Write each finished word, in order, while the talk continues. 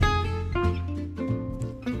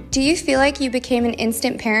Do you feel like you became an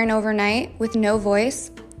instant parent overnight with no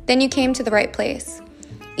voice? Then you came to the right place.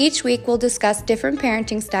 Each week, we'll discuss different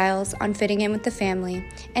parenting styles on fitting in with the family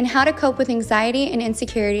and how to cope with anxiety and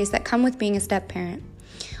insecurities that come with being a step-parent.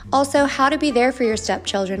 Also, how to be there for your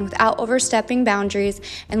stepchildren without overstepping boundaries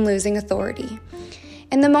and losing authority.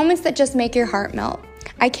 And the moments that just make your heart melt.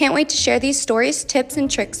 I can't wait to share these stories, tips,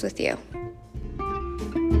 and tricks with you.